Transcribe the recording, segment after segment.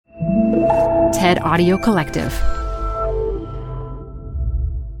TED Audio Collective.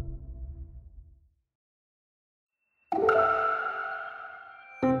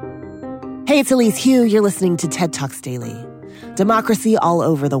 Hey, it's Elise Hu. You're listening to TED Talks Daily. Democracy all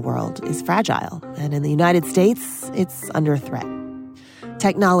over the world is fragile, and in the United States, it's under threat.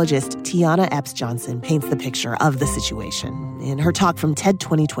 Technologist Tiana Epps-Johnson paints the picture of the situation in her talk from TED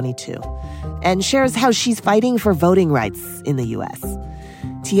 2022 and shares how she's fighting for voting rights in the U.S.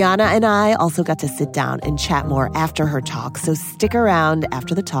 Tiana and I also got to sit down and chat more after her talk, so stick around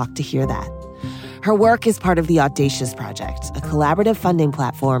after the talk to hear that. Her work is part of the Audacious Project, a collaborative funding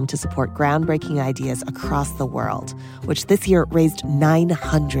platform to support groundbreaking ideas across the world, which this year raised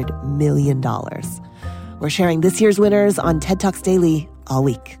 $900 million. We're sharing this year's winners on TED Talks Daily all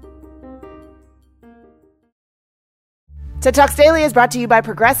week. TED Talks Daily is brought to you by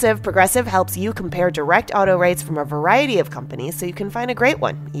Progressive. Progressive helps you compare direct auto rates from a variety of companies so you can find a great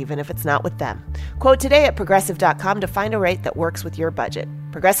one, even if it's not with them. Quote today at Progressive.com to find a rate that works with your budget.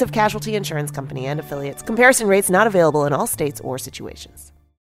 Progressive Casualty Insurance Company and Affiliates. Comparison rates not available in all states or situations.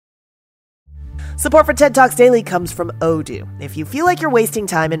 Support for TED Talks Daily comes from Odoo. If you feel like you're wasting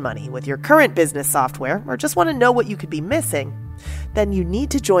time and money with your current business software or just want to know what you could be missing, then you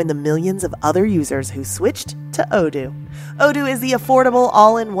need to join the millions of other users who switched to Odoo. Odoo is the affordable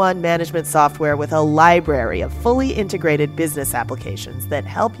all-in-one management software with a library of fully integrated business applications that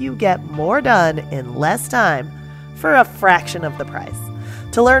help you get more done in less time for a fraction of the price.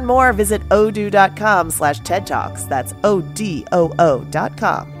 To learn more, visit odoo.com/TED Talks. That's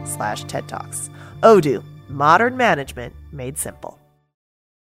ODOO.com/TED Talks. Odoo, modern management made simple.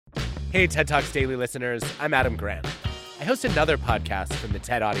 Hey, TED Talks Daily listeners, I'm Adam Grant. I host another podcast from the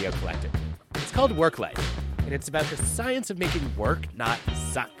TED Audio Collective. It's called Work Life, and it's about the science of making work not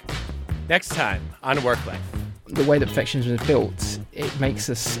suck. Next time on Work Life. The way that perfectionism is built, it makes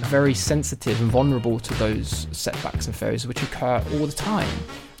us very sensitive and vulnerable to those setbacks and failures which occur all the time.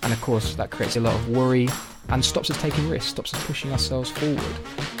 And of course, that creates a lot of worry and stops us taking risks, stops us pushing ourselves forward.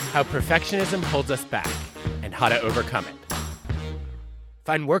 How perfectionism holds us back and how to overcome it.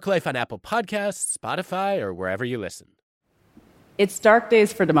 Find Work Life on Apple Podcasts, Spotify, or wherever you listen. It's dark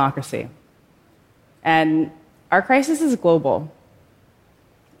days for democracy, and our crisis is global.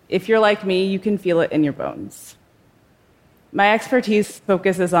 If you're like me, you can feel it in your bones. My expertise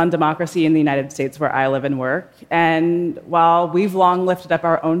focuses on democracy in the United States, where I live and work, and while we've long lifted up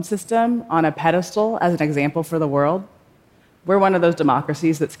our own system on a pedestal as an example for the world, we're one of those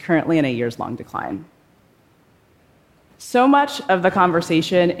democracies that's currently in a years-long decline. So much of the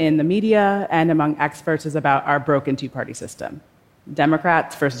conversation in the media and among experts is about our broken two-party system.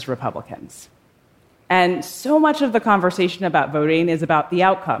 Democrats versus Republicans. And so much of the conversation about voting is about the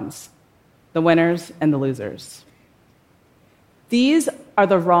outcomes, the winners and the losers. These are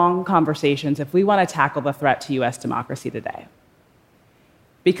the wrong conversations if we want to tackle the threat to U.S. democracy today.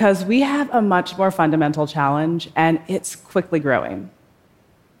 Because we have a much more fundamental challenge, and it's quickly growing.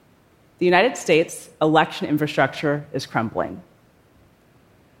 The United States election infrastructure is crumbling.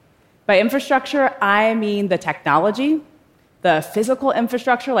 By infrastructure, I mean the technology, the physical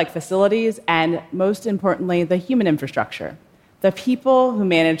infrastructure like facilities, and most importantly, the human infrastructure, the people who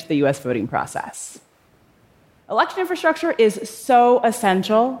manage the US voting process. Election infrastructure is so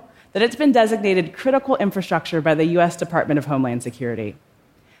essential that it's been designated critical infrastructure by the US Department of Homeland Security.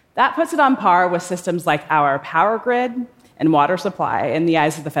 That puts it on par with systems like our power grid and water supply in the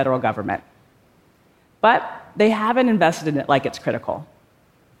eyes of the federal government. But they haven't invested in it like it's critical.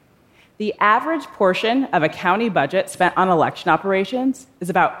 The average portion of a county budget spent on election operations is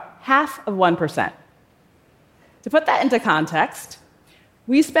about 0.5%. To put that into context,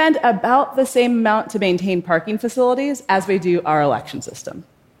 we spend about the same amount to maintain parking facilities as we do our election system.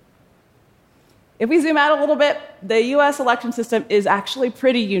 If we zoom out a little bit, the US election system is actually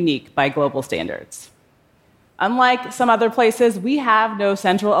pretty unique by global standards. Unlike some other places, we have no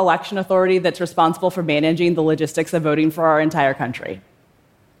central election authority that's responsible for managing the logistics of voting for our entire country.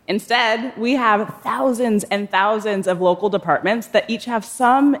 Instead, we have thousands and thousands of local departments that each have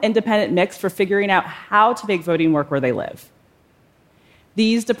some independent mix for figuring out how to make voting work where they live.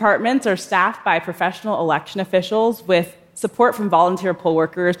 These departments are staffed by professional election officials with support from volunteer poll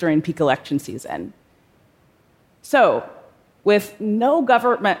workers during peak election season. So, with no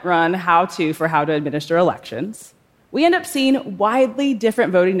government run how-to for how to administer elections, we end up seeing widely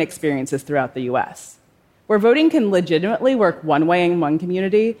different voting experiences throughout the US, where voting can legitimately work one way in one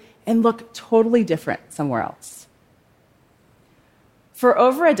community and look totally different somewhere else. For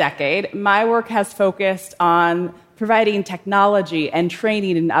over a decade, my work has focused on providing technology and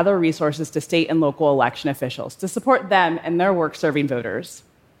training and other resources to state and local election officials to support them in their work serving voters.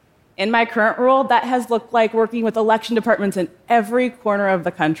 In my current role, that has looked like working with election departments in every corner of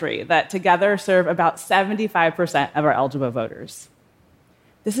the country that together serve about 75% of our eligible voters.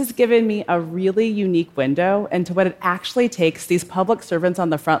 This has given me a really unique window into what it actually takes these public servants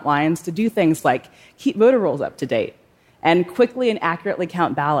on the front lines to do things like keep voter rolls up to date and quickly and accurately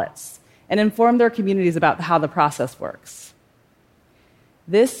count ballots and inform their communities about how the process works.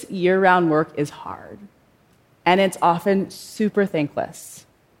 This year-round work is hard, and it's often super thankless.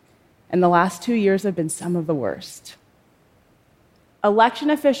 And the last 2 years have been some of the worst. Election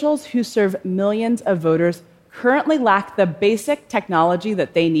officials who serve millions of voters currently lack the basic technology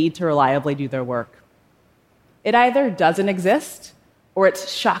that they need to reliably do their work. It either doesn't exist or it's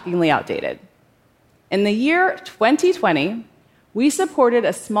shockingly outdated. In the year 2020, we supported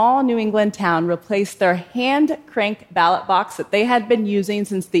a small New England town replace their hand crank ballot box that they had been using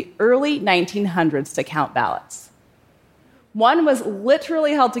since the early 1900s to count ballots. One was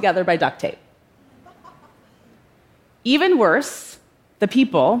literally held together by duct tape. Even worse, the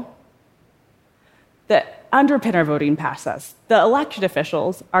people that underpin our voting process, the election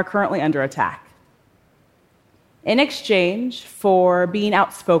officials, are currently under attack. In exchange for being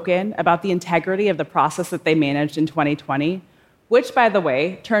outspoken about the integrity of the process that they managed in 2020, which, by the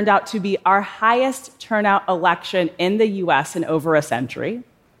way, turned out to be our highest turnout election in the US in over a century,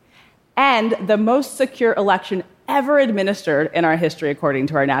 and the most secure election ever administered in our history, according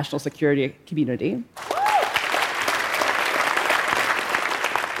to our national security community.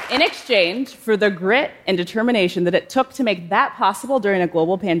 In exchange for the grit and determination that it took to make that possible during a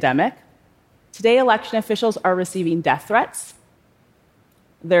global pandemic, today election officials are receiving death threats,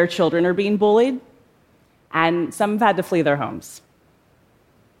 their children are being bullied, and some have had to flee their homes.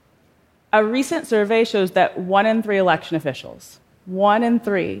 A recent survey shows that 1 in 3 election officials, 1 in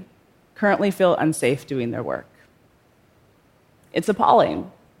 3, currently feel unsafe doing their work. It's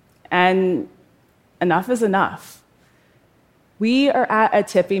appalling, and enough is enough. We are at a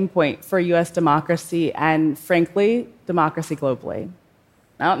tipping point for US democracy and, frankly, democracy globally.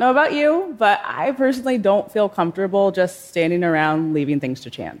 I don't know about you, but I personally don't feel comfortable just standing around leaving things to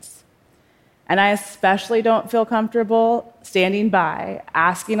chance. And I especially don't feel comfortable standing by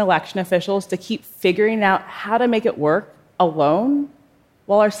asking election officials to keep figuring out how to make it work alone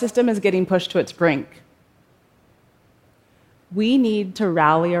while our system is getting pushed to its brink. We need to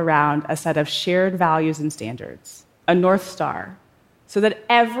rally around a set of shared values and standards, a North Star, so that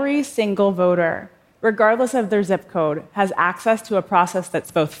every single voter, regardless of their zip code, has access to a process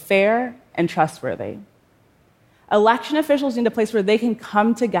that's both fair and trustworthy. Election officials need a place where they can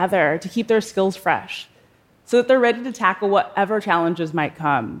come together to keep their skills fresh, so that they're ready to tackle whatever challenges might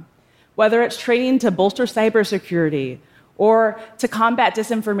come, whether it's training to bolster cybersecurity, or to combat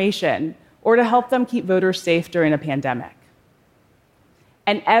disinformation, or to help them keep voters safe during a pandemic.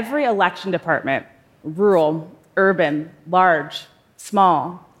 And every election department, rural, urban, large,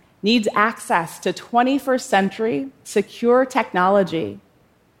 small, needs access to 21st century secure technology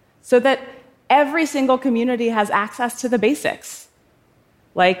so that every single community has access to the basics,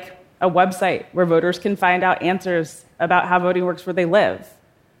 like a website where voters can find out answers about how voting works where they live,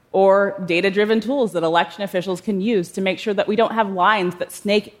 or data-driven tools that election officials can use to make sure that we don't have lines that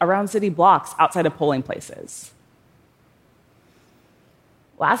snake around city blocks outside of polling places.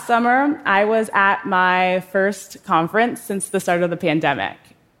 Last summer, I was at my first conference since the start of the pandemic,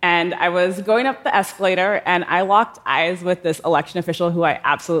 and I was going up the escalator, and I locked eyes with this election official who I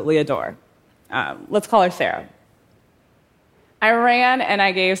absolutely adore. Let's call her Sarah. I ran and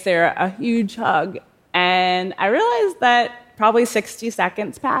I gave Sarah a huge hug, and I realized that probably 60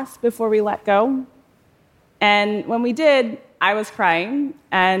 seconds passed before we let go. And when we did, I was crying,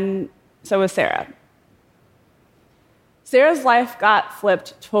 and so was Sarah. Sarah's life got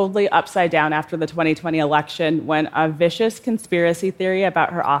flipped totally upside down after the 2020 election when a vicious conspiracy theory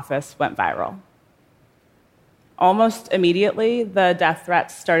about her office went viral. Almost immediately, the death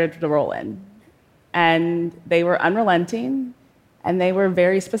threats started to roll in, and they were unrelenting, and they were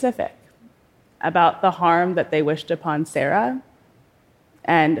very specific about the harm that they wished upon Sarah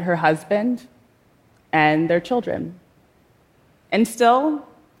and her husband and their children. And still,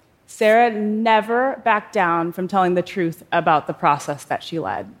 Sarah never backed down from telling the truth about the process that she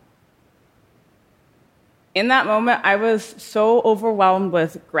led. In that moment, I was so overwhelmed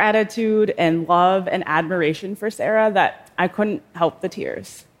with gratitude and love and admiration for Sarah that I couldn't help the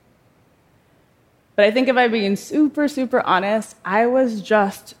tears. But I think if I'm being super, super honest, I was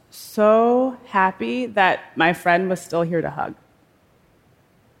just so happy that my friend was still here to hug.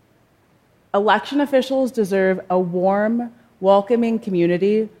 Election officials deserve a warm, welcoming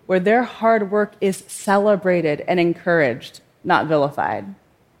community where their hard work is celebrated and encouraged, not vilified.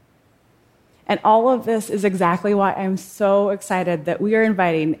 And all of this is exactly why I'm so excited that we are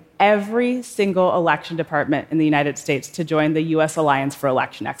inviting every single election department in the United States to join the U.S. Alliance for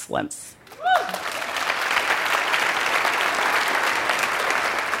Election Excellence.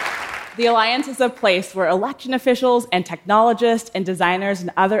 The Alliance is a place where election officials and technologists and designers and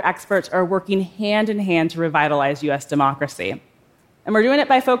other experts are working hand in hand to revitalize U.S. democracy. And we're doing it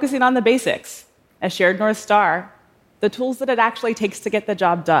by focusing on the basics, a shared North Star, the tools that it actually takes to get the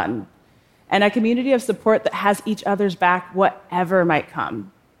job done, and a community of support that has each other's back, whatever might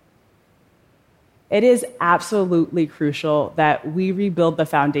come. It is absolutely crucial that we rebuild the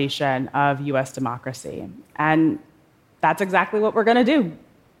foundation of U.S. democracy. And that's exactly what we're going to do.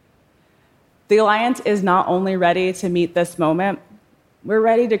 The Alliance is not only ready to meet this moment, we're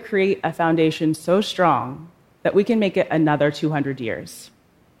ready to create a foundation so strong that we can make it another 200 years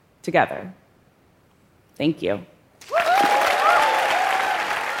together. Thank you.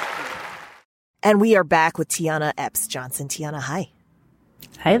 And we are back with Tiana Epps-Johnson. Tiana, hi.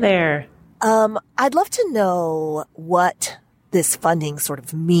 Hi there. I'd love to know what this funding sort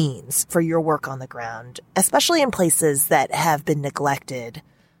of means for your work on the ground, especially in places that have been neglected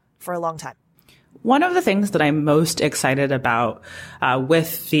for a long time. One of the things that I'm most excited about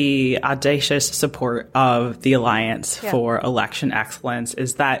with the audacious support of the Alliance for Election Excellence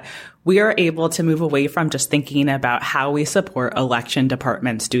is that we are able to move away from just thinking about how we support election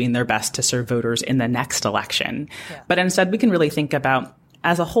departments doing their best to serve voters in the next election. But instead, we can really think about,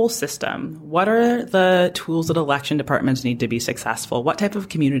 as a whole system, what are the tools that election departments need to be successful? What type of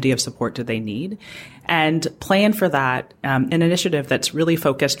community of support do they need? And plan for that, an initiative that's really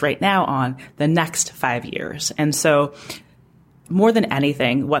focused right now on the next 5 years. And so more than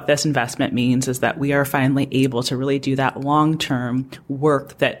anything, what this investment means is that we are finally able to really do that long-term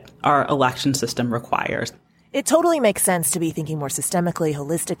work that our election system requires. It totally makes sense to be thinking more systemically,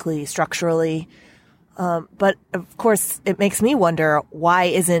 holistically, structurally. But of course, it makes me wonder, why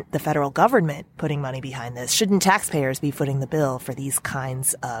isn't the federal government putting money behind this? Shouldn't taxpayers be footing the bill for these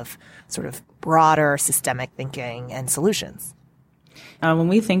kinds of sort of broader systemic thinking and solutions? When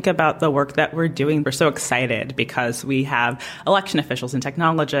we think about the work that we're doing, we're so excited because we have election officials and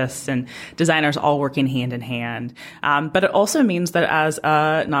technologists and designers all working hand in hand. But it also means that as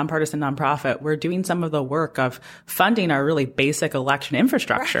a nonpartisan nonprofit, we're doing some of the work of funding our really basic election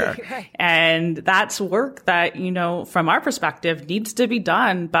infrastructure. Right. And that's work that, from our perspective, needs to be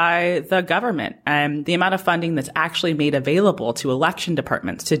done by the government. And the amount of funding that's actually made available to election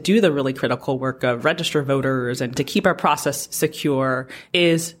departments to do the really critical work of register voters and to keep our process secure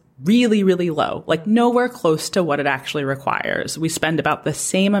is really, really low, like nowhere close to what it actually requires. We spend about the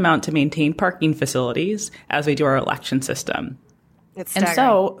same amount to maintain parking facilities as we do our election system. It's staggering. And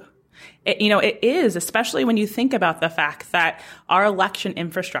so, it is, especially when you think about the fact that our election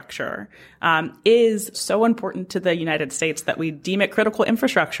infrastructure is so important to the United States that we deem it critical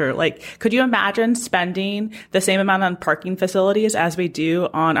infrastructure. Like, could you imagine spending the same amount on parking facilities as we do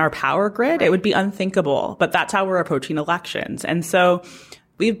on our power grid? It would be unthinkable, but that's how we're approaching elections. And so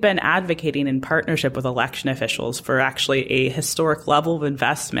we've been advocating in partnership with election officials for actually a historic level of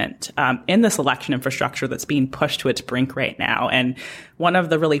investment in this election infrastructure that's being pushed to its brink right now. And one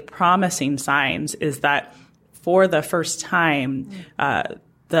of the really promising signs is that for the first time,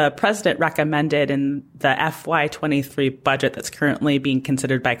 the president recommended in the FY23 budget that's currently being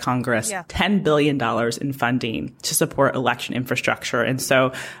considered by Congress, $10 billion in funding to support election infrastructure. And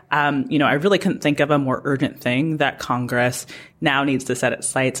so, I really couldn't think of a more urgent thing that Congress now needs to set its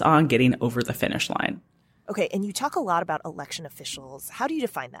sights on getting over the finish line. Okay, and you talk a lot about election officials. How do you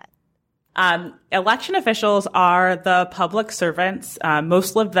define that? Election officials are the public servants,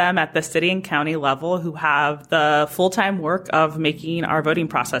 most of them at the city and county level, who have the full-time work of making our voting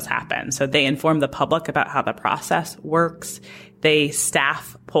process happen. So they inform the public about how the process works. They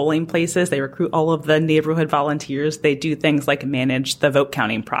staff polling places. They recruit all of the neighborhood volunteers. They do things like manage the vote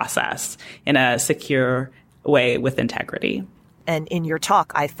counting process in a secure way with integrity. And in your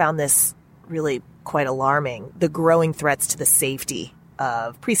talk, I found this really quite alarming, the growing threats to the safety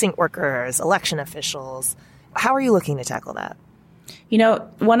of precinct workers, election officials. How are you looking to tackle that?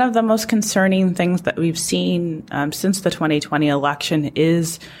 One of the most concerning things that we've seen since the 2020 election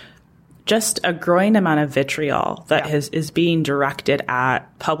is just a growing amount of vitriol that is being directed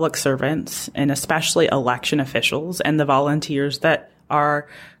at public servants and especially election officials and the volunteers that are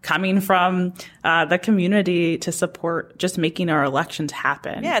coming from the community to support just making our elections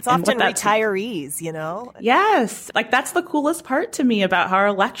happen. Yeah, it's often retirees, Yes. Like, that's the coolest part to me about how our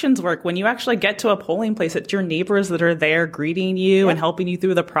elections work. When you actually get to a polling place, it's your neighbors that are there greeting you and helping you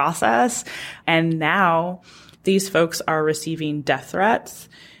through the process. And now these folks are receiving death threats.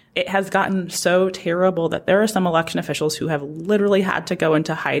 it has gotten so terrible that there are some election officials who have literally had to go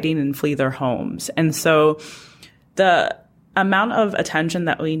into hiding and flee their homes. And so the amount of attention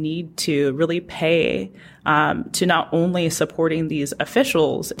that we need to really pay to not only supporting these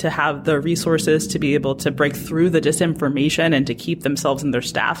officials to have the resources to be able to break through the disinformation and to keep themselves and their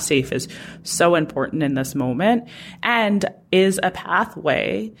staff safe is so important in this moment, and is a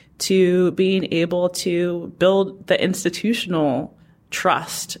pathway to being able to build the institutional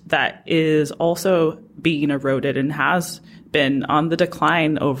trust that is also being eroded and has been on the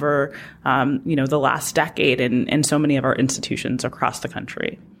decline over, the last decade in so many of our institutions across the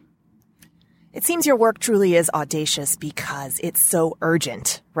country. It seems your work truly is audacious because it's so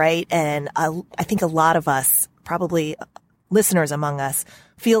urgent, right? And I think a lot of us, probably listeners among us,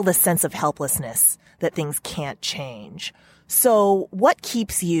 feel the sense of helplessness that things can't change. So what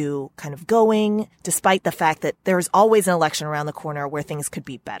keeps you kind of going despite the fact that there's always an election around the corner where things could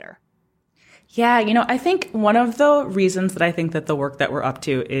be better? Yeah, I think one of the reasons that I think that the work that we're up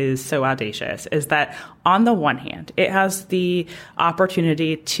to is so audacious is that on the one hand, it has the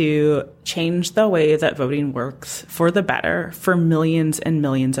opportunity to change the way that voting works for the better for millions and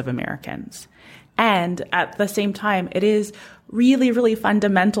millions of Americans. And at the same time, it is really, really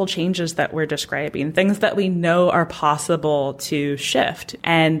fundamental changes that we're describing, things that we know are possible to shift.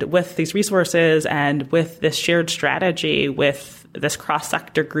 And with these resources and with this shared strategy, with this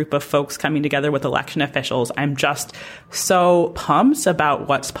cross-sector group of folks coming together with election officials, I'm just so pumped about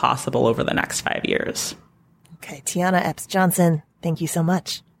what's possible over the next 5 years. Okay, Tiana Epps-Johnson, thank you so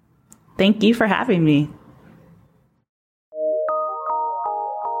much. Thank you for having me.